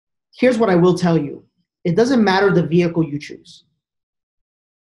here's what I will tell you. It doesn't matter the vehicle you choose.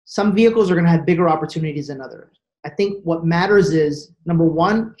 Some vehicles are going to have bigger opportunities than others. I think what matters is, number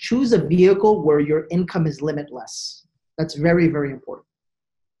one, choose a vehicle where your income is limitless. That's very, very important.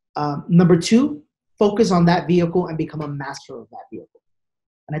 Number two, focus on that vehicle and become a master of that vehicle.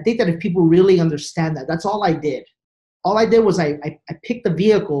 And I think that if people really understand that, that's all I did. All I did was I picked a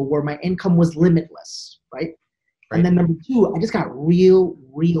vehicle where my income was limitless, right? And then number two, I just got real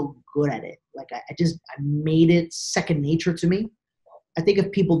good at it. Like I made it second nature to me. I think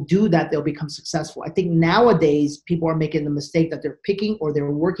if people do that, they'll become successful. I think nowadays people are making the mistake that they're picking or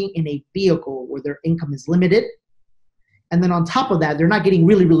they're working in a vehicle where their income is limited. And then on top of that, they're not getting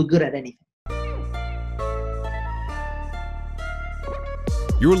really good at anything.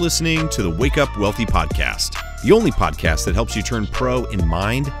 You're listening to the Wake Up Wealthy podcast, the only podcast that helps you turn pro in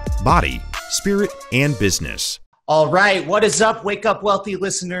mind, body, spirit, and business. All right. What is up, Wake Up Wealthy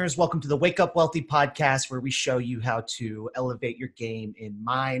listeners? Welcome to the Wake Up Wealthy podcast, where we show you how to elevate your game in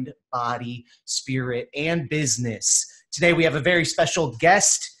mind, body, spirit, and business. Today, we have a very special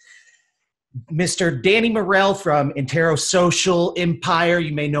guest, Mr. Danny Morel from Intero Social Empire.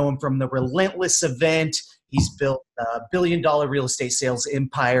 You may know him from the Relentless event. He's built a billion-dollar real estate sales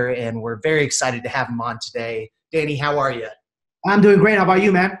empire, and we're very excited to have him on today. Danny, how are you? I'm doing great. How about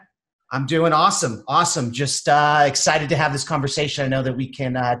you, man? I'm doing awesome. Just excited to have this conversation. I know that we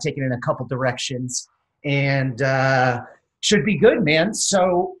can take it in a couple directions and should be good, man.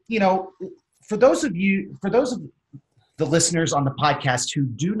 So, for those of the listeners on the podcast who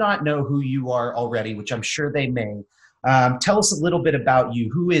do not know who you are already, which I'm sure they may, tell us a little bit about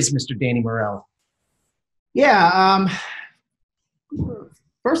you. Who is Mr. Danny Morel? Yeah.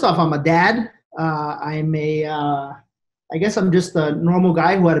 First off, I'm a dad. I guess I'm just a normal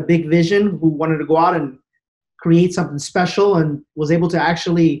guy who had a big vision, who wanted to go out and create something special and was able to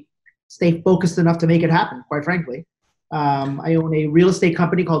actually stay focused enough to make it happen, quite frankly. I own a real estate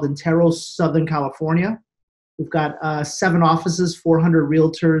company called Intero Southern California. We've got 7 offices, 400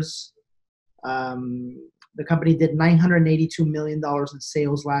 realtors. The company did $982 million in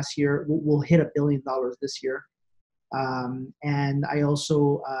sales last year. We'll hit $1 billion this year. And I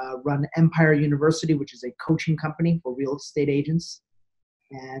also run Empire University, which is a coaching company for real estate agents.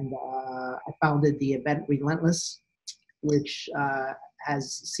 And I founded the event Relentless, which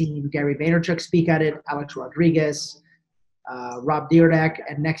has seen Gary Vaynerchuk speak at it, Alex Rodriguez, Rob Dyrdek,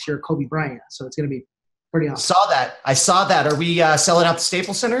 and next year Kobe Bryant. So it's going to be pretty awesome. I saw that. Are we selling out the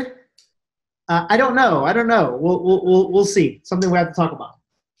Staples Center? I don't know. We'll see. Something we have to talk about.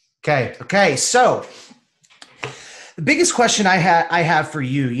 Okay. So the biggest question I have for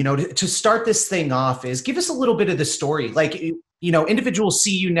you, to start this thing off is give us a little bit of the story. Like, individuals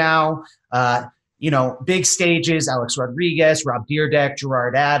see you now, big stages, Alex Rodriguez, Rob Dyrdek,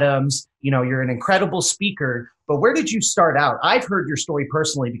 Gerard Adams, you're an incredible speaker, but where did you start out? I've heard your story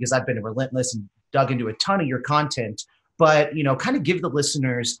personally because I've been a Relentless and dug into a ton of your content, but, kind of give the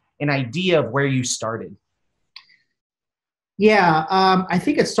listeners an idea of where you started. Yeah. I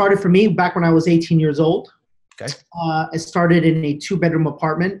think it started for me back when I was 18 years old. Okay. It started in a 2-bedroom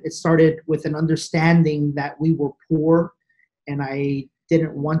apartment. It started with an understanding that we were poor and I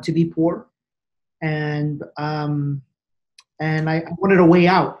didn't want to be poor. And I wanted a way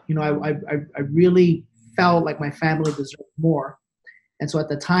out. I really felt like my family deserved more. And so at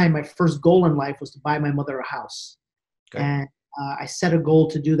the time, my first goal in life was to buy my mother a house. Okay. And I set a goal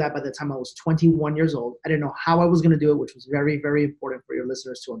to do that by the time I was 21 years old. I didn't know how I was going to do it, which was very, very important for your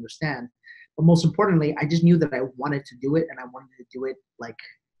listeners to understand. But most importantly, I just knew that I wanted to do it, and I wanted to do it like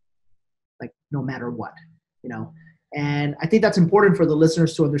no matter what, And I think that's important for the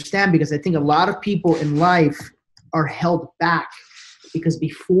listeners to understand, because I think a lot of people in life are held back because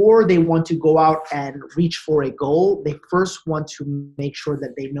before they want to go out and reach for a goal, they first want to make sure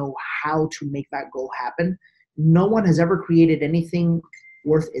that they know how to make that goal happen. No one has ever created anything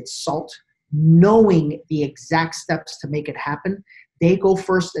worth its salt knowing the exact steps to make it happen. They go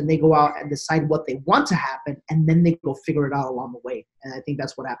first and they go out and decide what they want to happen, and then they go figure it out along the way. And I think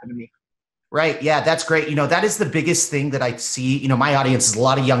that's what happened to me. Right. Yeah, that's great. That is the biggest thing that I see. My audience is a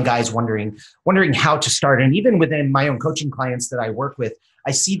lot of young guys wondering how to start. And even within my own coaching clients that I work with,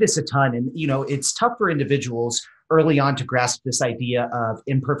 I see this a ton. And, it's tough for individuals early on to grasp this idea of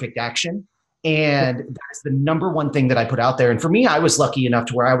imperfect action. And that's the number one thing that I put out there. And for me, I was lucky enough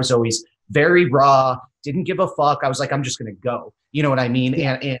to where I was always very raw, didn't give a fuck. I was like, I'm just going to go. You know what I mean?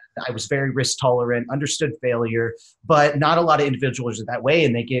 Yeah. And I was very risk tolerant, understood failure, but not a lot of individuals are that way.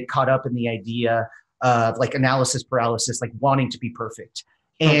 And they get caught up in the idea of like analysis paralysis, like wanting to be perfect.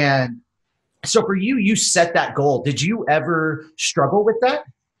 And so for you, you set that goal. Did you ever struggle with that?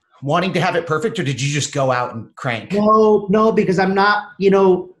 wanting to have it perfect, or did you just go out and crank? No, because I'm not,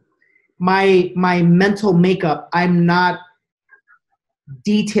 my mental makeup,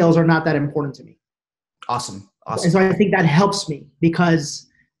 details are not that important to me. Awesome. And so I think that helps me because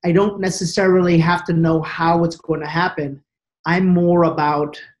I don't necessarily have to know how it's going to happen. I'm more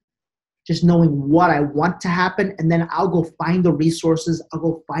about just knowing what I want to happen, and then I'll go find the resources, I'll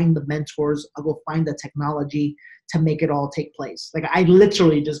go find the mentors, I'll go find the technology to make it all take place. Like I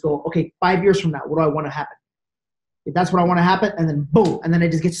literally just go, okay, 5 years from now, what do I want to happen? If that's what I want to happen, and then boom, and then I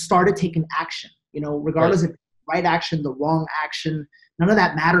just get started taking action, regardless if right action, the wrong action, none of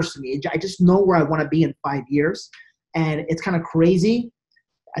that matters to me. I just know where I want to be in 5 years. And it's kind of crazy.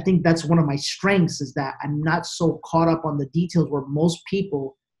 I think that's one of my strengths is that I'm not so caught up on the details where most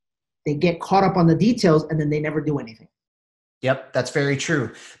people, they get caught up on the details and then they never do anything. Yep, that's very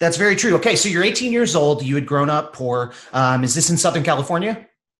true. That's very true. Okay, so you're 18 years old. You had grown up poor. Is this in Southern California?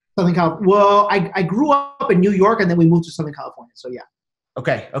 Southern California. Well, I grew up in New York and then we moved to Southern California. So yeah.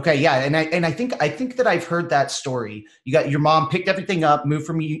 Okay, yeah, and I think that I've heard that story. You got your mom picked everything up, moved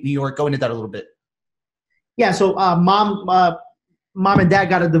from New York. Go into that a little bit. Yeah, so mom and dad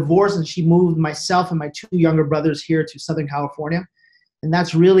got a divorce, and she moved myself and my two younger brothers here to Southern California, and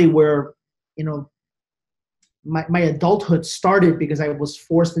that's really where my adulthood started because I was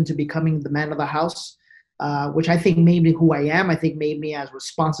forced into becoming the man of the house, which I think made me who I am. I think made me as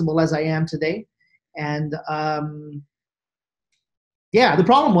responsible as I am today, and yeah, the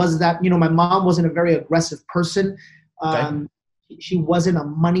problem was that my mom wasn't a very aggressive person. Okay. She wasn't a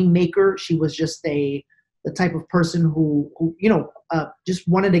money maker. She was just the type of person who just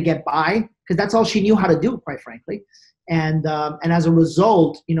wanted to get by because that's all she knew how to do, quite frankly. And as a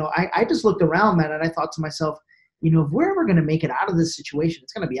result, I just looked around, man, and I thought to myself, if we're ever going to make it out of this situation,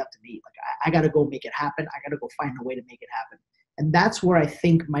 it's going to be up to me. Like I got to go make it happen. I got to go find a way to make it happen. And that's where I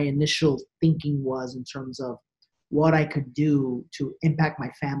think my initial thinking was in terms of what I could do to impact my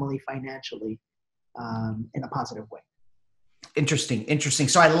family financially in a positive way. Interesting.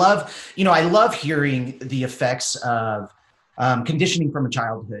 So I love hearing the effects of conditioning from a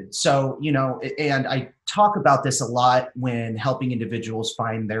childhood. So, and I talk about this a lot when helping individuals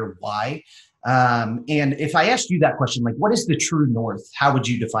find their why. And if I asked you that question, like, what is the true north? How would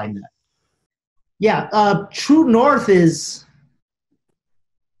you define that? Yeah. True north is,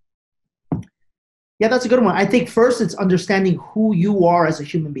 yeah, that's a good one. I think first it's understanding who you are as a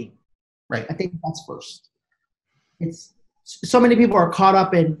human being. Right. I think that's first. It's so many people are caught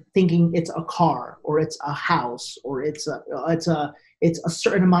up in thinking it's a car or it's a house or it's a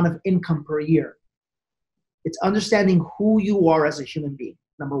certain amount of income per year. It's understanding who you are as a human being.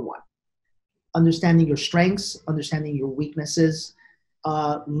 Number one, understanding your strengths, understanding your weaknesses,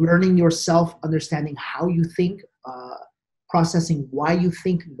 learning yourself, understanding how you think, processing why you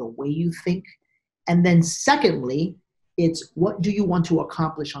think the way you think. And then secondly, it's what do you want to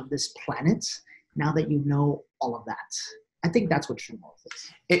accomplish on this planet now that you know all of that? I think that's what true north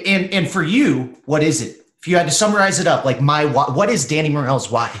is. And for you, what is it? If you had to summarize it up, like what is Danny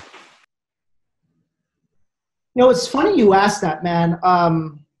Morel's why? It's funny you asked that, man,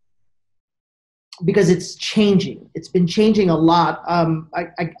 because it's changing. It's been changing a lot.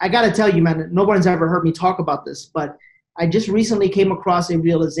 I got to tell you, man, nobody's ever heard me talk about this, but I just recently came across a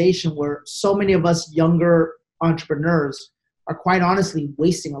realization where so many of us younger entrepreneurs are quite honestly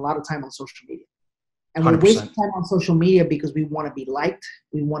wasting a lot of time on social media. And 100%. We're wasting time on social media because we want to be liked,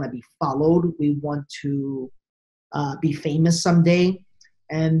 we want to be followed, we want to be famous someday.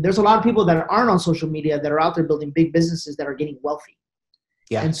 And there's a lot of people that aren't on social media that are out there building big businesses that are getting wealthy.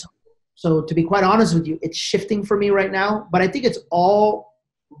 Yeah. And so to be quite honest with you, it's shifting for me right now, but I think it's all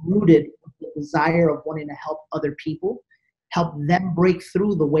rooted in the desire of wanting to help other people, help them break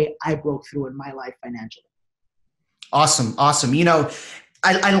through the way I broke through in my life financially. Awesome.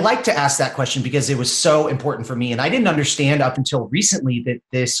 I like to ask that question because it was so important for me. And I didn't understand up until recently that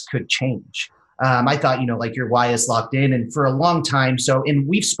this could change. I thought, like your why is locked in and for a long time. And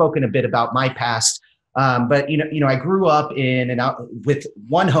we've spoken a bit about my past, but I grew up with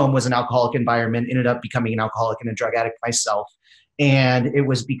one home was an alcoholic environment, ended up becoming an alcoholic and a drug addict myself. And it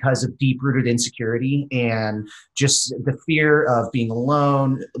was because of deep-rooted insecurity and just the fear of being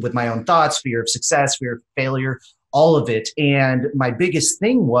alone with my own thoughts, fear of success, fear of failure, all of it. And my biggest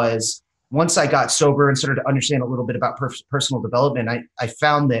thing was once I got sober and started to understand a little bit about personal development, I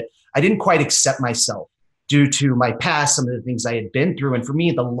found that I didn't quite accept myself due to my past, some of the things I had been through. And for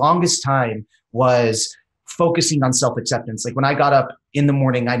me, the longest time was focusing on self-acceptance. Like when I got up in the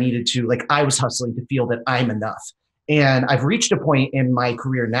morning, I was hustling to feel that I'm enough. And I've reached a point in my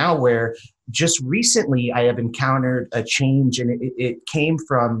career now where just recently I have encountered a change, and it came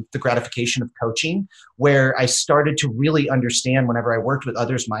from the gratification of coaching, where I started to really understand whenever I worked with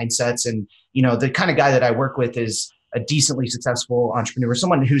others' mindsets. And, the kind of guy that I work with is a decently successful entrepreneur,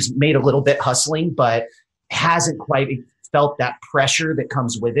 someone who's made a little bit hustling, but hasn't quite felt that pressure that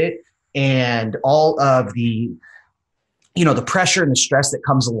comes with it. And all of the, the pressure and the stress that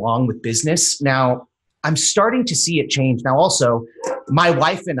comes along with business. Now, I'm starting to see it change. Now, also, my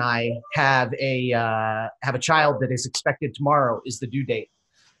wife and I have a child that is expected tomorrow is the due date.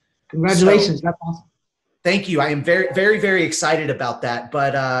 Congratulations. So, that's awesome. Thank you. I am very, very, very excited about that.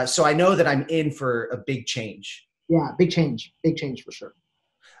 But so I know that I'm in for a big change. Yeah, big change for sure.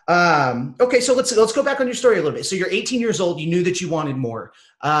 Okay, so let's go back on your story a little bit. So you're 18 years old. You knew that you wanted more.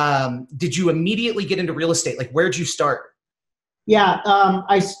 Did you immediately get into real estate? Like, where'd you start? Yeah,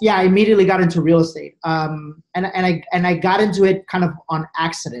 I immediately got into real estate, and I got into it kind of on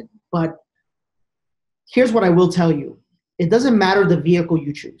accident. But here's what I will tell you: it doesn't matter the vehicle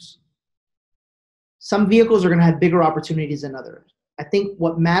you choose. Some vehicles are going to have bigger opportunities than others. I think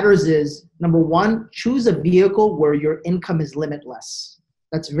what matters is, number one, choose a vehicle where your income is limitless.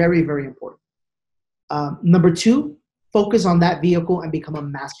 That's very, very important. Number two, focus on that vehicle and become a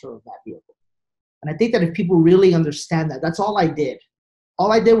master of that vehicle. And I think that if people really understand that, that's all I did.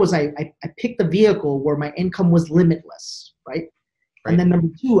 All I did was I picked the vehicle where my income was limitless, right? And then number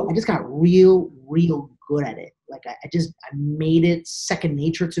two, I just got real good at it. Like I made it second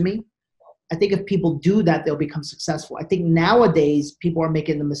nature to me. I think if people do that, they'll become successful. I think nowadays people are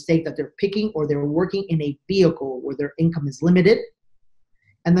making the mistake that they're picking or they're working in a vehicle where their income is limited.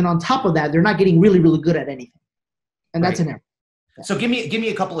 And then on top of that, they're not getting really good at anything. And that's an error. Yeah. So give me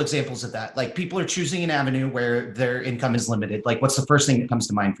a couple examples of that. Like, people are choosing an avenue where their income is limited. Like, what's the first thing that comes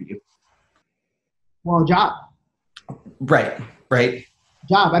to mind for you? Well, job. Right.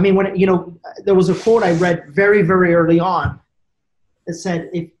 Job. I mean, when there was a quote I read very, very early on that said,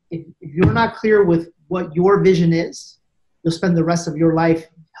 if you're not clear with what your vision is, you'll spend the rest of your life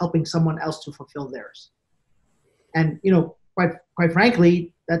helping someone else to fulfill theirs. And quite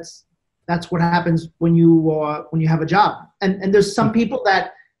frankly, that's what happens when you have a job. And there's some people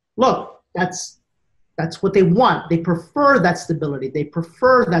that, look, that's what they want. They prefer that stability. They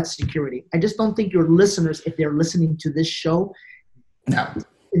prefer that security. I just don't think your listeners, if they're listening to this show,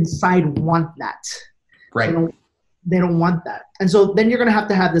 inside want that. Right. They don't want that. And so then you're going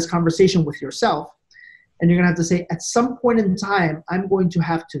to have this conversation with yourself, and you're going to have to say, at some point in time, I'm going to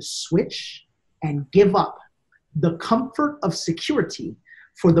have to switch and give up the comfort of security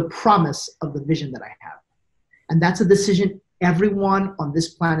for the promise of the vision that I have. And that's a decision everyone on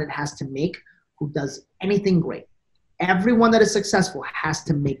this planet has to make who does anything great. Everyone that is successful has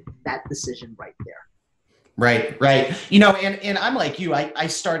to make that decision right there. Right. And I'm like you. I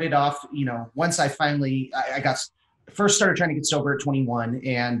started off, once I finally, first started trying to get sober at 21,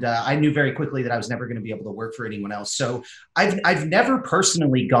 and I knew very quickly that I was never going to be able to work for anyone else. So I've never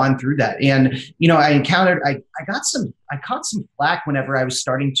personally gone through that. And, I caught some flack whenever I was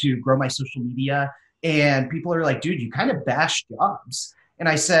starting to grow my social media, and people are like, dude, you kind of bash jobs. And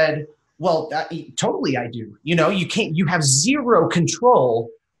I said, well, totally I do. You have zero control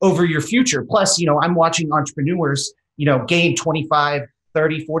over your future. Plus, I'm watching entrepreneurs, gain 25,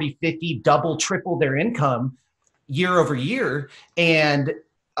 30, 40, 50, double, triple their income year over year. And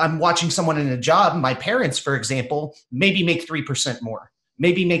I'm watching someone in a job, my parents, for example, maybe make 3% more,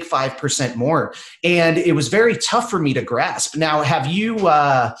 maybe make 5% more. And it was very tough for me to grasp. Now, have you,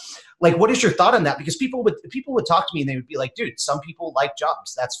 what is your thought on that? Because people would talk to me and they would be like, dude, some people like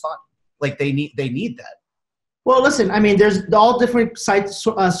jobs. That's fun. Like they need that. Well, listen, I mean, there's all different sorts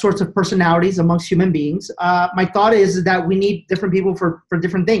of personalities amongst human beings. My thought is that we need different people for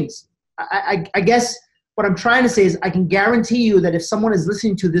different things. I guess what I'm trying to say is I can guarantee you that if someone is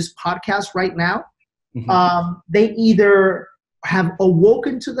listening to this podcast right now, they either have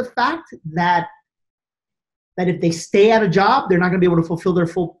awoken to the fact that if they stay at a job, they're not going to be able to fulfill their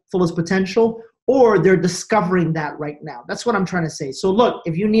fullest potential, or they're discovering that right now. That's what I'm trying to say. So look,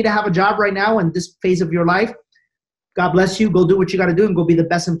 if you need to have a job right now in this phase of your life, God bless you. Go do what you got to do and go be the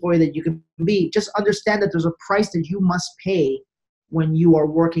best employee that you can be. Just understand that there's a price that you must pay when you are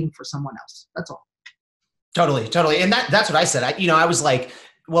working for someone else. That's all. Totally. And that's what I said. I was like,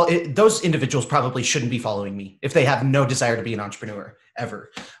 well, those individuals probably shouldn't be following me if they have no desire to be an entrepreneur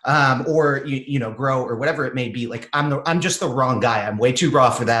ever, or grow or whatever it may be. Like I'm just the wrong guy. I'm way too raw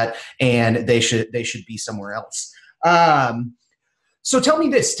for that, and they should be somewhere else. So tell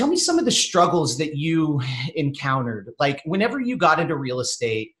me some of the struggles that you encountered. Like whenever you got into real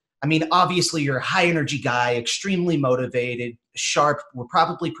estate, I mean, obviously you're a high energy guy, extremely motivated, sharp. We're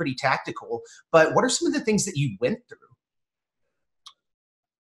probably pretty tactical, but what are some of the things that you went through?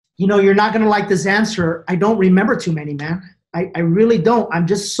 You know, you're not going to like this answer. I don't remember too many, man. I really don't. I'm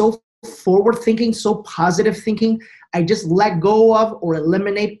just so forward thinking, so positive thinking. I just let go of or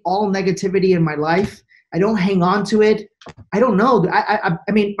eliminate all negativity in my life. I don't hang on to it. I don't know. I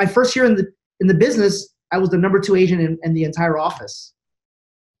mean, my first year in the business, I was the number 2 agent in the entire office.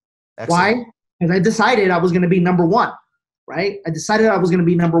 Excellent. Why? Because I decided I was going to be number 1, right? I decided I was going to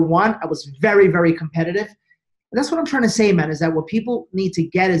be number 1. I was very, very competitive. And that's what I'm trying to say, man, is that what people need to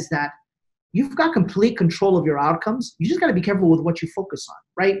get is that you've got complete control of your outcomes. You just got to be careful with what you focus on,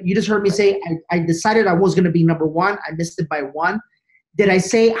 right? You just heard me say, I decided I was going to be number 1. I missed it by 1. Did I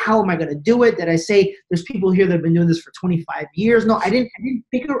say, how am I going to do it? Did I say, there's people here that have been doing this for 25 years? No, I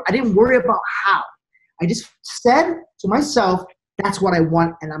didn't worry about how. I just said to myself, that's what I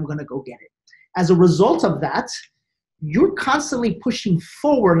want, and I'm going to go get it. As a result of that, you're constantly pushing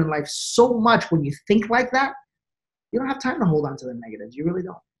forward in life so much when you think like that, you don't have time to hold on to the negatives. You really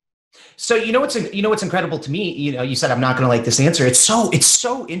don't. So what's incredible to me, you said I'm not going to like this answer. It's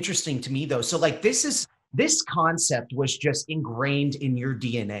so interesting to me though. So like this concept was just ingrained in your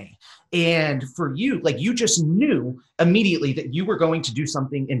DNA. And for you, like you just knew immediately that you were going to do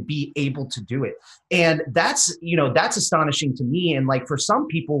something and be able to do it. And that's astonishing to me. And like for some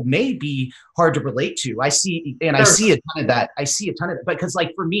people may be hard to relate to. I see a ton of that. Because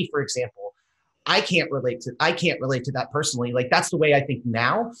like for me, for example, I can't relate to that personally. Like that's the way I think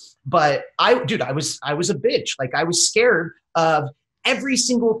now. But I was a bitch. Like I was scared of every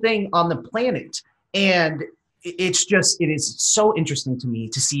single thing on the planet. And it is so interesting to me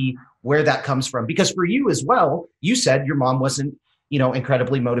to see where that comes from. Because for you as well, you said your mom wasn't,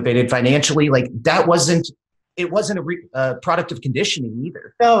 incredibly motivated financially. Like it wasn't a product of conditioning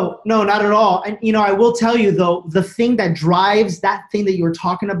either. No, not at all. And, I will tell you though, the thing that drives that thing that you were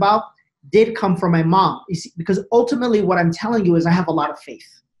talking about did come from my mom. You see, because ultimately what I'm telling you is I have a lot of faith.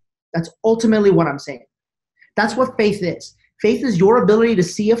 That's ultimately what I'm saying. That's what faith is. Faith is your ability to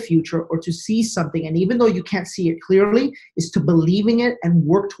see a future or to see something, and even though you can't see it clearly, is to believing it and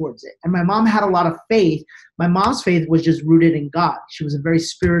work towards it. And my mom had a lot of faith. My mom's faith was just rooted in God. She was a very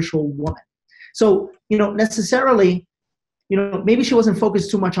spiritual woman. So, necessarily, maybe she wasn't focused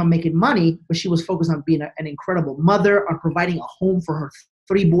too much on making money, but she was focused on being an incredible mother, on providing a home for her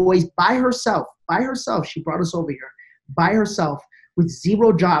 3 boys by herself. She brought us over here by herself with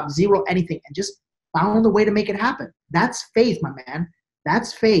 0 job, 0 anything, and just found a way to make it happen. That's faith, my man.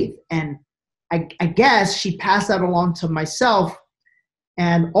 That's faith. And I guess she passed that along to myself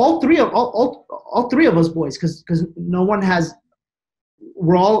and all three of us boys, because no one has,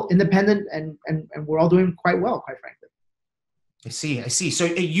 we're all independent and we're all doing quite well, quite frankly. I see. So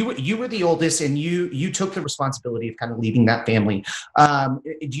you were the oldest, and you took the responsibility of kind of leading that family.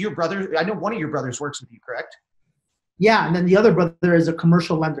 Do your brother? I know one of your brothers works with you, correct? Yeah, and then the other brother is a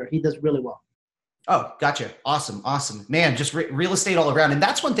commercial lender. He does really well. Oh, gotcha. Awesome, man. Just real estate all around, and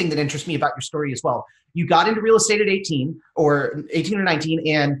that's one thing that interests me about your story as well. You got into real estate at 18 or 19,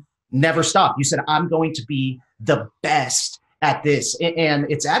 and never stopped. You said, "I'm going to be the best at this," and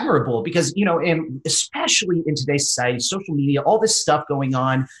it's admirable because, and especially in today's society, social media, all this stuff going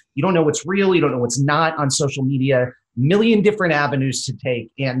on, you don't know what's real, you don't know what's not on social media, million different avenues to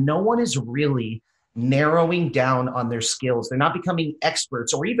take, and no one is really narrowing down on their skills. They're not becoming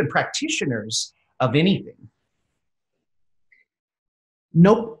experts or even practitioners of anything.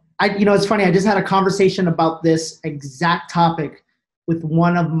 Nope. It's funny. I just had a conversation about this exact topic with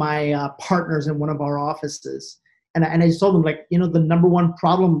one of my partners in one of our offices. And I just told them, like, the number one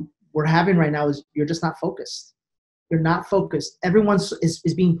problem we're having right now is you're just not focused. You're not focused. Everyone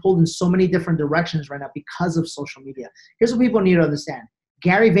is being pulled in so many different directions right now because of social media. Here's what people need to understand.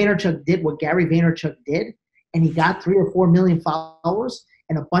 Gary Vaynerchuk did what Gary Vaynerchuk did, and he got 3 or 4 million followers,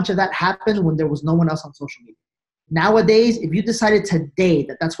 and a bunch of that happened when there was no one else on social media. Nowadays, if you decided today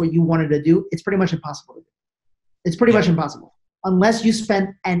that that's what you wanted to do, it's pretty much impossible to do. It's pretty much impossible. Unless you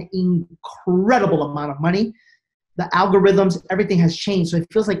spend an incredible amount of money. The algorithms, everything has changed. So it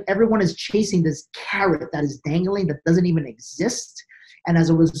feels like everyone is chasing this carrot that is dangling that doesn't even exist. And as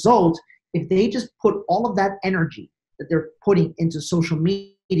a result, if they just put all of that energy that they're putting into social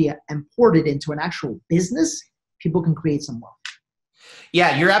media and poured it into an actual business, people can create some wealth.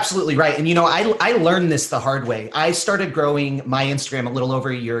 Yeah, you're absolutely right. And, I learned this the hard way. I started growing my Instagram a little over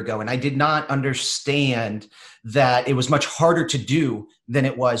a year ago, and I did not understand that it was much harder to do than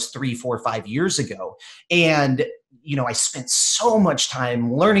it was 3, 4, 5 years ago. And, I spent so much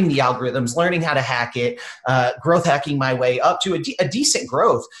time learning the algorithms, learning how to hack it, growth hacking my way up to a decent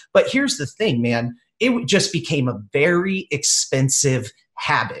growth. But here's the thing, man, it just became a very expensive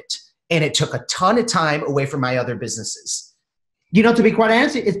habit. And it took a ton of time away from my other businesses. To be quite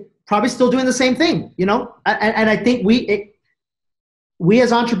honest, it's probably still doing the same thing, and I think we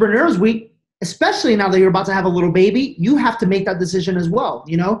as entrepreneurs, especially now that you're about to have a little baby, you have to make that decision as well.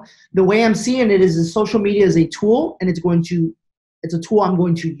 The way I'm seeing it is social media is a tool, and it's a tool I'm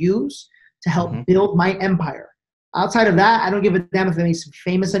going to use to help build my empire. Outside of that, I don't give a damn if it makes me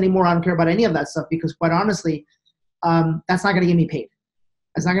famous anymore. I don't care about any of that stuff, because quite honestly, that's not going to get me paid.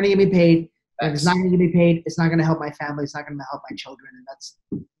 It's not going to get me paid. And it's not going to get me paid. It's not going to help my family. It's not going to help my children. And that's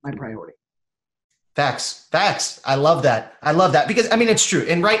my priority. Facts. I love that. Because it's true.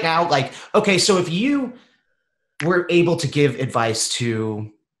 And right now, so if you were able to give advice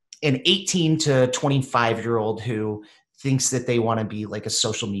to an 18 to 25-year-old who thinks that they want to be like a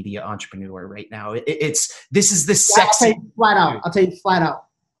social media entrepreneur right now, this is the sexy. I'll tell you flat out.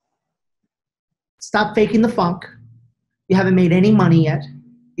 Stop faking the funk. You haven't made any money yet.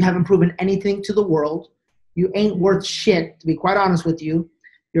 You haven't proven anything to the world. You ain't worth shit, to be quite honest with you.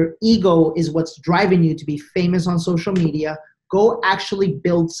 Your ego is what's driving you to be famous on social media. Go actually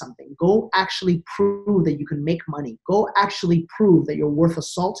build something. Go actually prove that you can make money. Go actually prove that you're worth a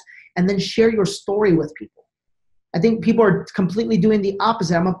salt, and then share your story with people. I think people are completely doing the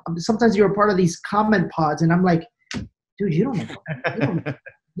opposite. Sometimes you're a part of these comment pods, and I'm like, dude, you don't make money.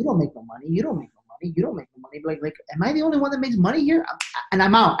 You don't make no money. You don't make no money. You don't make no money. Like, am I the only one that makes money here? And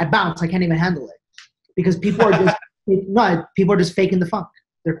I'm out. I bounce. I can't even handle it, because people are just faking the funk.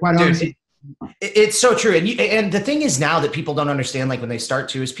 They're quite honest. It's so true. And the thing is now that people don't understand, like when they start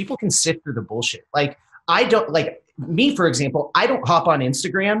to, is people can sift through the bullshit. Like me, for example, I don't hop on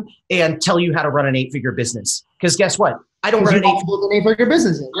Instagram and tell you how to run an 8-figure business. Because guess what? I don't run an 8-figure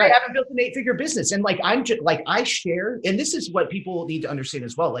business. I haven't built an 8-figure business. And I share, and this is what people need to understand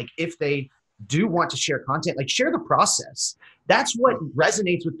as well. Like if they do want to share content, share the process. That's what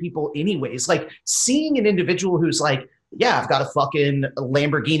resonates with people anyways. Like seeing an individual who's like, yeah, I've got a fucking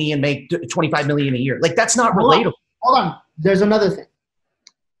Lamborghini and make 25 million a year. Like that's not relatable. Hold on. There's another thing.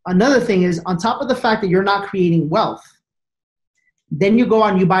 Another thing is, on top of the fact that you're not creating wealth, then you go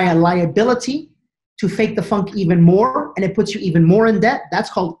on, you buy a liability to fake the funk even more, and it puts you even more in debt. That's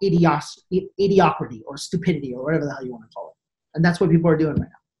called idiocracy or stupidity or whatever the hell you want to call it. And that's what people are doing right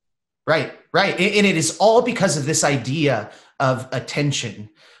now. Right. And it is all because of this idea of attention.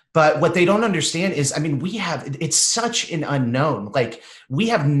 But what they don't understand is, it's such an unknown. Like we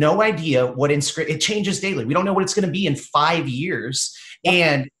have no idea what it changes daily. We don't know what it's going to be in 5 years. Yep.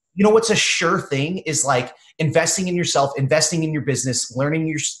 And what's a sure thing is like investing in yourself, investing in your business, learning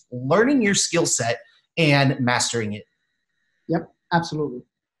your skill set and mastering it. Yep. Absolutely.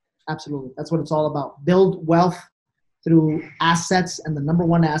 That's what it's all about. Build wealth through assets. And the number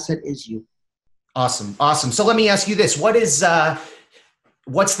one asset is you. Awesome. So let me ask you this. What's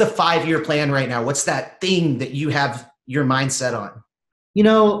the 5-year plan right now? What's that thing that you have your mindset on?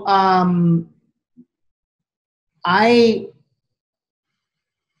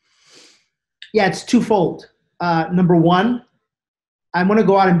 It's twofold. Number one, I want to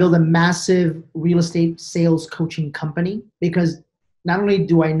go out and build a massive real estate sales coaching company, because not only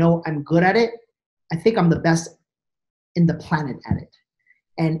do I know I'm good at it, I think I'm the best in the planet at it.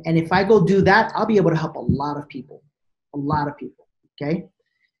 And if I go do that, I'll be able to help a lot of people. Okay.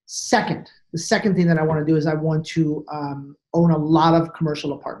 The second thing that I want to do is I want to own a lot of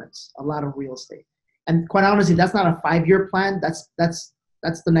commercial apartments, a lot of real estate. And quite honestly, that's not a 5-year plan. That's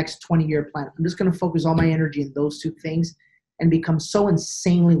the next 20-year plan. I'm just going to focus all my energy in those two things and become so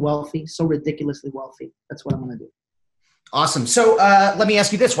insanely wealthy, so ridiculously wealthy. That's what I'm going to do. Awesome. So let me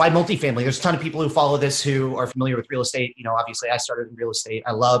ask you this. Why multifamily? There's a ton of people who follow this who are familiar with real estate. Obviously I started in real estate.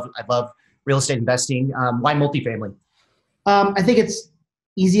 I love real estate investing. Why multifamily? I think it's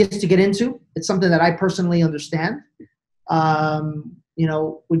easiest to get into. It's something that I personally understand. When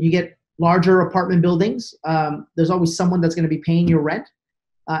you get larger apartment buildings, there's always someone that's going to be paying your rent.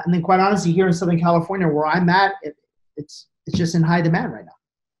 And then quite honestly, here in Southern California, where I'm at, it's just in high demand right now.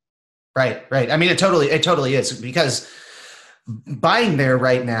 Right. It totally is, because buying there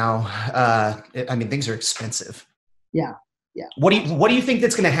right now, things are expensive. Yeah. What do you think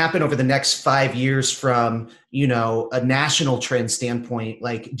that's going to happen over the next 5 years from, a national trend standpoint?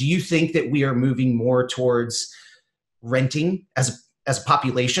 Like, do you think that we are moving more towards renting as as a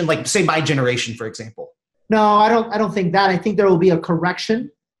population? Like say my generation, for example. No, I don't think that. I think there will be a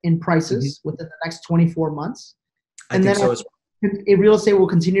correction in prices within the next 24 months. I think so as well. Real estate will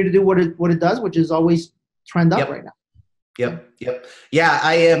continue to do what it does, which is always trend up right now. Yep. Yeah,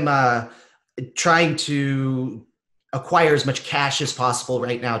 I am trying to acquire as much cash as possible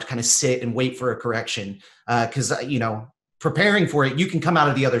right now to kind of sit and wait for a correction. Because, preparing for it, you can come out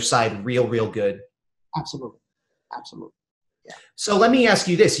of the other side real good. Absolutely. Yeah. So let me ask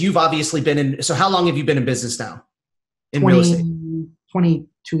you this. You've obviously so how long have you been in business now? In real estate?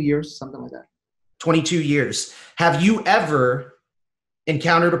 22 years, something like that. 22 years. Have you ever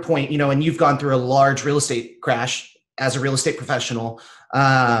encountered a point, and you've gone through a large real estate crash as a real estate professional,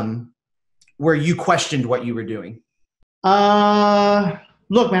 where you questioned what you were doing?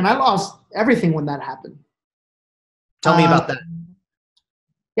 Look, man, I lost everything when that happened. Tell me about that.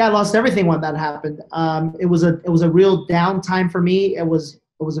 Yeah, I lost everything when that happened. It was a real down time for me. It was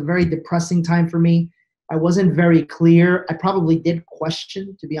a very depressing time for me. I wasn't very clear. I probably did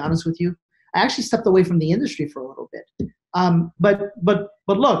question, to be honest with you. I actually stepped away from the industry for a little bit. But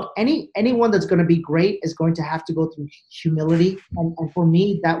look, anyone that's going to be great is going to have to go through humility. And for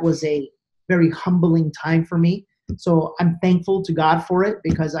me, that was a very humbling time for me. So I'm thankful to God for it,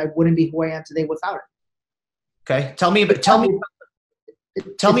 because I wouldn't be who I am today without it. Okay. Tell me about the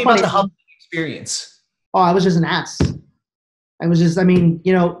humbling experience. Oh, I was just an ass.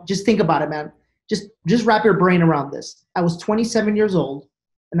 Just think about it, man. Just wrap your brain around this. I was 27 years old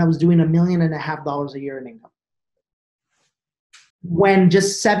and I was doing $1.5 million a year in income. When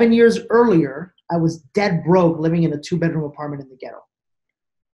just 7 years earlier, I was dead broke living in a 2-bedroom apartment in the ghetto.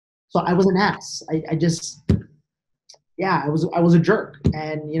 So I was an ass. I was a jerk.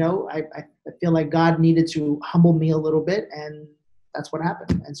 And, I feel like God needed to humble me a little bit, and that's what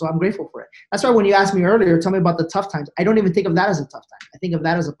happened. And so I'm grateful for it. That's why when you asked me earlier, tell me about the tough times, I don't even think of that as a tough time. I think of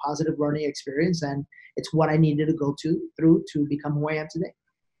that as a positive learning experience, and it's what I needed to go through to become who I am today.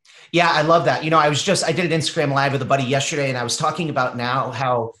 Yeah, I love that. I did an Instagram live with a buddy yesterday, and I was talking about now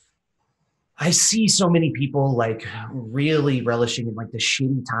how I see so many people like really relishing in like the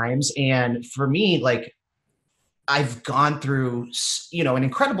shitty times. And for me, like I've gone through, an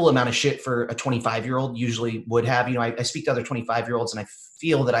incredible amount of shit for a 25-year-old usually would have. I speak to other 25-year-olds and I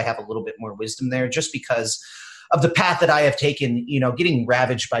feel that I have a little bit more wisdom there just because of the path that I have taken, getting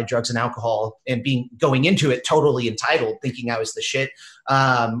ravaged by drugs and alcohol and going into it totally entitled, thinking I was the shit,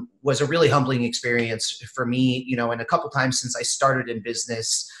 was a really humbling experience for me, and a couple times since I started in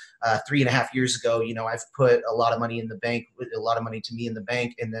business 3.5 years ago, I've put a lot of money in the bank, a lot of money to me in the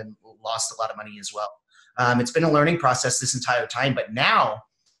bank, and then lost a lot of money as well. It's been a learning process this entire time, but now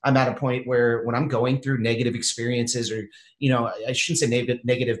I'm at a point where when I'm going through negative experiences, or, I shouldn't say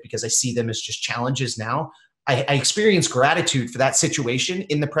negative because I see them as just challenges now. I experience gratitude for that situation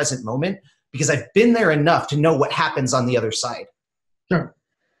in the present moment because I've been there enough to know what happens on the other side. Sure.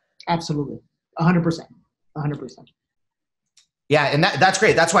 Absolutely. 100%. 100%. Yeah. And that's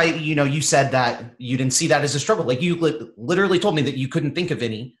great. That's why, you said that you didn't see that as a struggle. Like you literally told me that you couldn't think of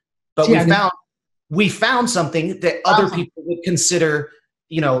any, but we found something that other people would consider,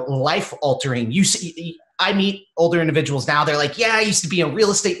 life altering. I meet older individuals now. They're like, yeah, I used to be in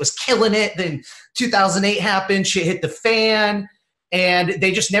real estate, was killing it. Then 2008 happened, shit hit the fan, and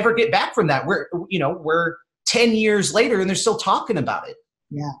they just never get back from that. We're 10 years later and they're still talking about it.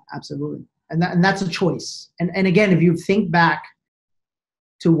 Yeah, absolutely. And that's a choice. And again, if you think back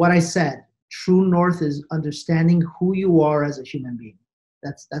to what I said, true north is understanding who you are as a human being.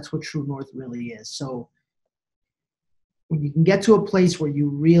 That's what true north really is. So when you can get to a place where you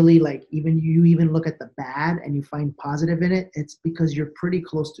really even look at the bad and you find positive in it, it's because you're pretty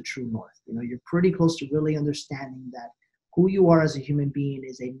close to true north. You're pretty close to really understanding that who you are as a human being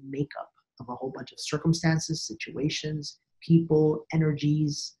is a makeup of a whole bunch of circumstances, situations, people,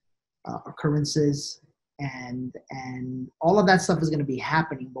 energies, occurrences, and all of that stuff is going to be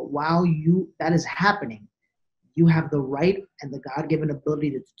happening. But while that is happening, you have the right and the God-given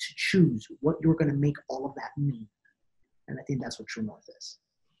ability to choose what you're going to make all of that mean. And I think that's what true north is.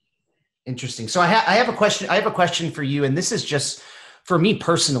 Interesting. So I have a question. I have a question for you, and this is just for me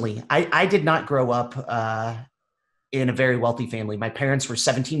personally. I did not grow up in a very wealthy family. My parents were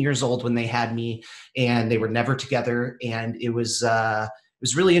 17 years old when they had me, and they were never together. And it was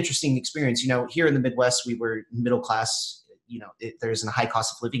really interesting experience. Here in the Midwest, we were middle class. There's a high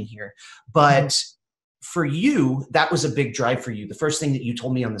cost of living here, but for you, that was a big drive for you. The first thing that you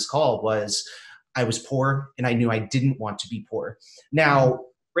told me on this call was I was poor and I knew I didn't want to be poor. Now,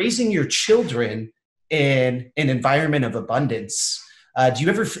 raising your children in an environment of abundance, Do you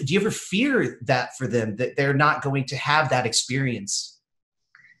ever fear that for them, that they're not going to have that experience?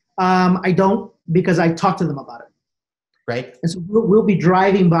 I don't, because I talk to them about it. Right. And so we'll be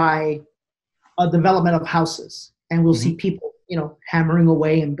driving by a development of houses, and we'll see people, hammering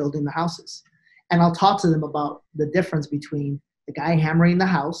away and building the houses. And I'll talk to them about the difference between the guy hammering the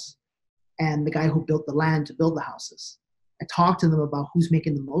house and the guy who built the land to build the houses. I talk to them about who's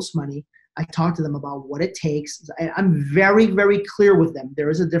making the most money. I talk to them about what it takes. I'm very, very clear with them. There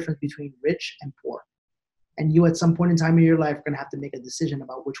is a difference between rich and poor. And you, at some point in time in your life, are going to have to make a decision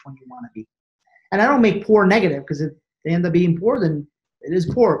about which one you want to be. And I don't make poor negative, because if they end up being poor, then it is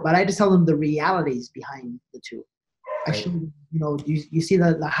poor. But I just tell them the realities behind the two. Right. Actually, you see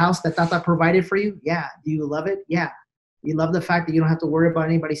the house that Tata provided for you? Yeah. Do you love it? Yeah. You love the fact that you don't have to worry about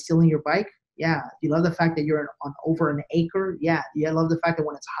anybody stealing your bike? Yeah. Do you love the fact that you're on over an acre? Yeah. Do you love the fact that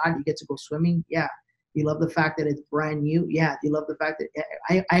when it's hot, you get to go swimming? Yeah. Do you love the fact that it's brand new? Yeah. Do you love the fact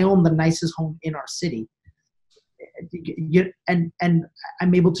that I own the nicest home in our city? And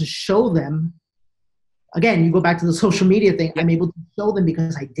I'm able to show them. Again, you go back to the social media thing. I'm able to show them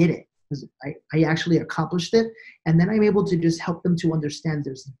because I did it. Because I actually accomplished it. And then I'm able to just help them to understand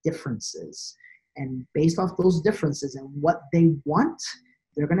there's differences. And based off those differences and what they want,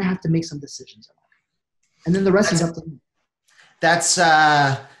 they're going to have to make some decisions in life. And then the rest is up to them. That's,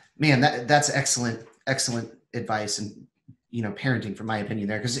 man, that's excellent advice and, parenting, from my opinion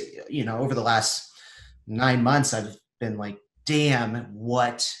there. Because, over the last 9 months, I've been like, damn,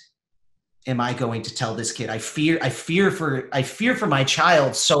 what am I going to tell this kid? I fear for my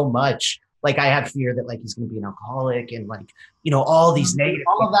child so much. Like, I have fear that, like, he's going to be an alcoholic and, like, all these negative.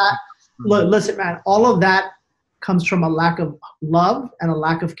 All of that. Look, listen, man, all of that comes from a lack of love and a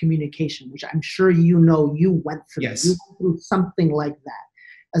lack of communication, which I'm sure you went through. Yes. You went through something like that.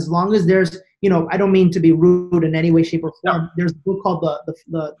 As long as there's, I don't mean to be rude in any way, shape, or form. No. There's a book called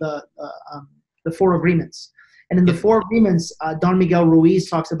the Four Agreements. And in the Four Agreements, Don Miguel Ruiz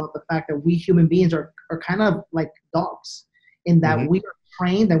talks about the fact that we human beings are kind of like dogs, in that we are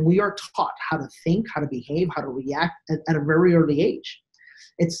trained and we are taught how to think, how to behave, how to react at a very early age.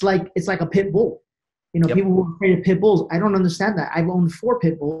 It's like a pit bull. People who are afraid of pit bulls, I don't understand that. I've owned 4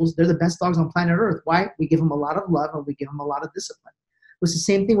 pit bulls. They're the best dogs on planet Earth. Why? We give them a lot of love and we give them a lot of discipline. It's the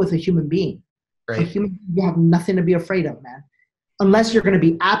same thing with a human being. Right. A human being, you have nothing to be afraid of, man. Unless you're going to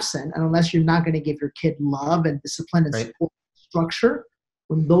be absent and unless you're not going to give your kid love and discipline and support structure.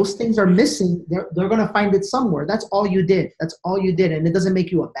 When those things are missing, they're going to find it somewhere. That's all you did. That's all you did. And it doesn't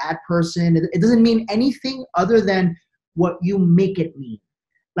make you a bad person. It doesn't mean anything other than what you make it mean.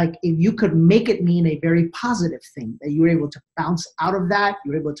 Like, if you could make it mean a very positive thing, that you were able to bounce out of that,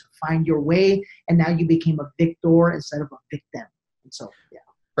 you were able to find your way, and now you became a victor instead of a victim. And so, yeah.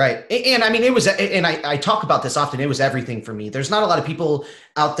 Right. And I mean, it was, and I talk about this often, it was everything for me. There's not a lot of people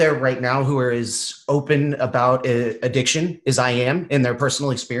out there right now who are as open about addiction as I am in their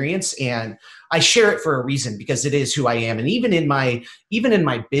personal experience. And I share it for a reason, because it is who I am. And even in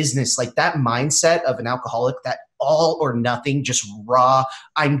my business, like, that mindset of an alcoholic, that all or nothing, just raw,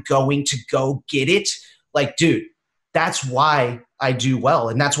 I'm going to go get it. Like, dude, that's why I do well.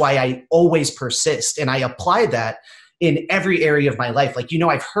 And that's why I always persist. And I apply that in every area of my life. Like,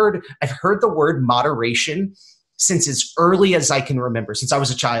 I've heard the word moderation since as early as I can remember, since I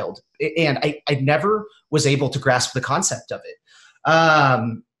was a child. And I never was able to grasp the concept of it.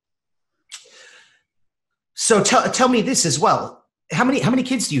 So tell me this as well. How many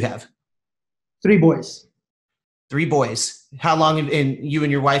kids do you have? 3 boys. 3 boys. How long and you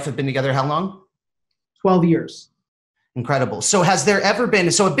and your wife have been together? How long? 12 years. Incredible. So has there ever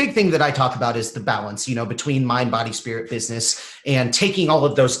been, so a big thing that I talk about is the balance, between mind, body, spirit, business, and taking all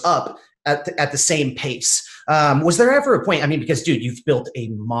of those up at the same pace. Was there ever a point, because, dude, you've built a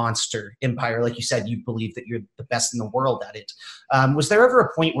monster empire. Like you said, you believe that you're the best in the world at it. Was there ever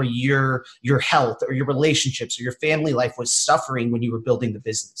a point where your health or your relationships or your family life was suffering when you were building the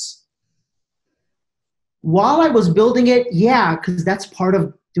business? While I was building it, yeah, because that's part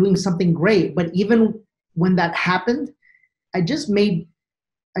of doing something great. But even when that happened, I just made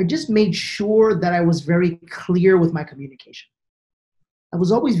sure that I was very clear with my communication. I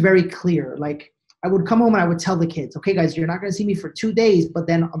was always very clear. Like, I would come home and I would tell the kids, okay, guys, you're not going to see me for 2 days, but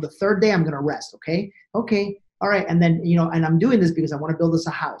then on the 3rd day, I'm going to rest. Okay. All right. And then, and I'm doing this because I want to build us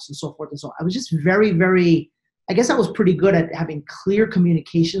a house and so forth and so on. I was just very, very, I guess I was pretty good at having clear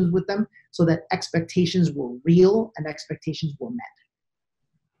communications with them so that expectations were real and expectations were met.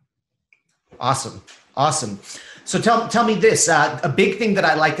 Awesome. So tell me this, a big thing that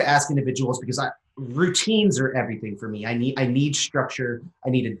I like to ask individuals, because routines are everything for me. I need structure. I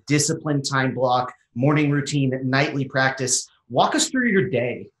need a disciplined time block, morning routine, nightly practice. Walk us through your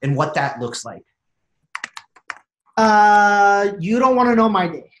day and what that looks like. You don't want to know my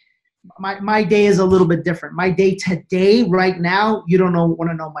day. My day is a little bit different. My day today, right now, you don't want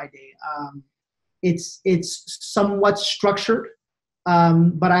to know my day. It's somewhat structured,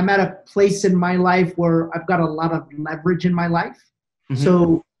 but I'm at a place in my life where I've got a lot of leverage in my life. Mm-hmm.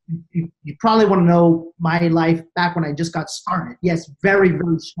 So you probably want to know my life back when I just got started. Yes, very,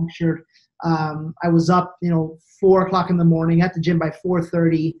 very structured. I was up, 4 o'clock in the morning, at the gym by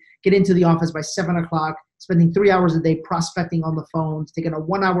 4:30, get into the office by 7 o'clock, spending 3 hours a day prospecting on the phones, taking a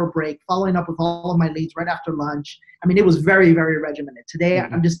 1 hour break, following up with all of my leads right after lunch. I mean, it was very, very regimented. Today,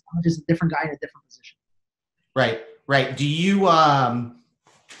 mm-hmm. I'm just a different guy in a different position. Right. Do you have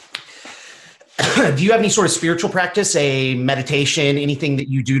any sort of spiritual practice, a meditation, anything that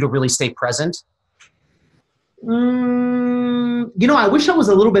you do to really stay present? I wish I was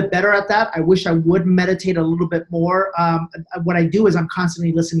a little bit better at that. I wish I would meditate a little bit more. What I do is I'm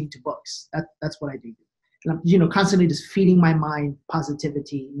constantly listening to books. That's what I do. And I'm, constantly just feeding my mind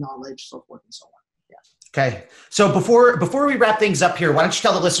positivity, knowledge, so forth and so on. Yeah. Okay. So before we wrap things up here, why don't you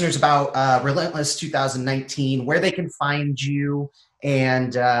tell the listeners about Relentless 2019, where they can find you,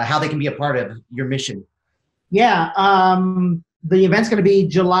 and how they can be a part of your mission? Yeah. The event's going to be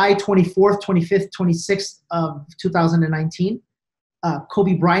July 24th, 25th, 26th of 2019.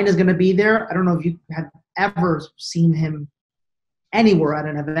 Kobe Bryant is going to be there. I don't know if you have ever seen him anywhere at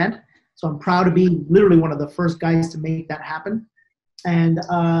an event. So I'm proud to be literally one of the first guys to make that happen. And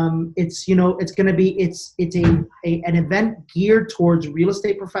it's going to be an event geared towards real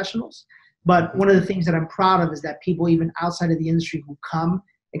estate professionals. But one of the things that I'm proud of is that people even outside of the industry who come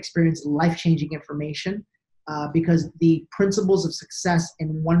experience life-changing information. Because the principles of success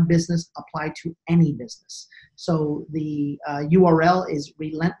in one business apply to any business. So the URL is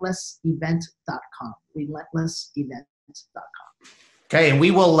relentlessevent.com. Relentlessevent.com. Okay, and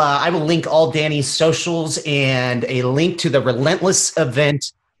we will. I will link all Danny's socials and a link to the Relentless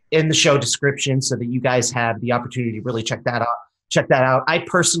event in the show description, so that you guys have the opportunity to really check that out. I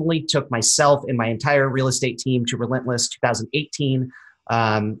personally took myself and my entire real estate team to Relentless 2018.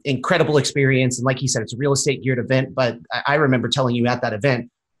 Incredible experience. And like he said, it's a real estate geared event, but I remember telling you at that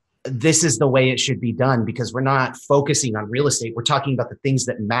event, this is the way it should be done, because we're not focusing on real estate. We're talking about the things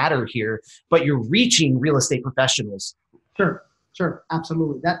that matter here, but you're reaching real estate professionals. Sure.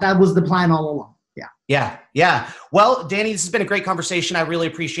 Absolutely. That was the plan all along. Yeah. Well, Danny, this has been a great conversation. I really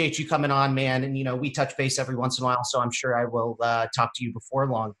appreciate you coming on, man. And, we touch base every once in a while, so I'm sure I will talk to you before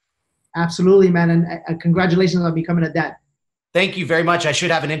long. Absolutely, man. And congratulations on becoming a dad. Thank you very much. I should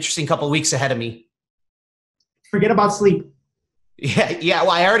have an interesting couple of weeks ahead of me. Forget about sleep. Yeah.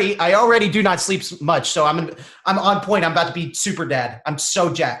 Well, I already do not sleep much, so I'm on point. I'm about to be super dad. I'm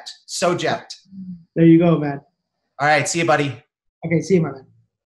so jacked. There you go, man. All right. See you, buddy. Okay. See you, my man.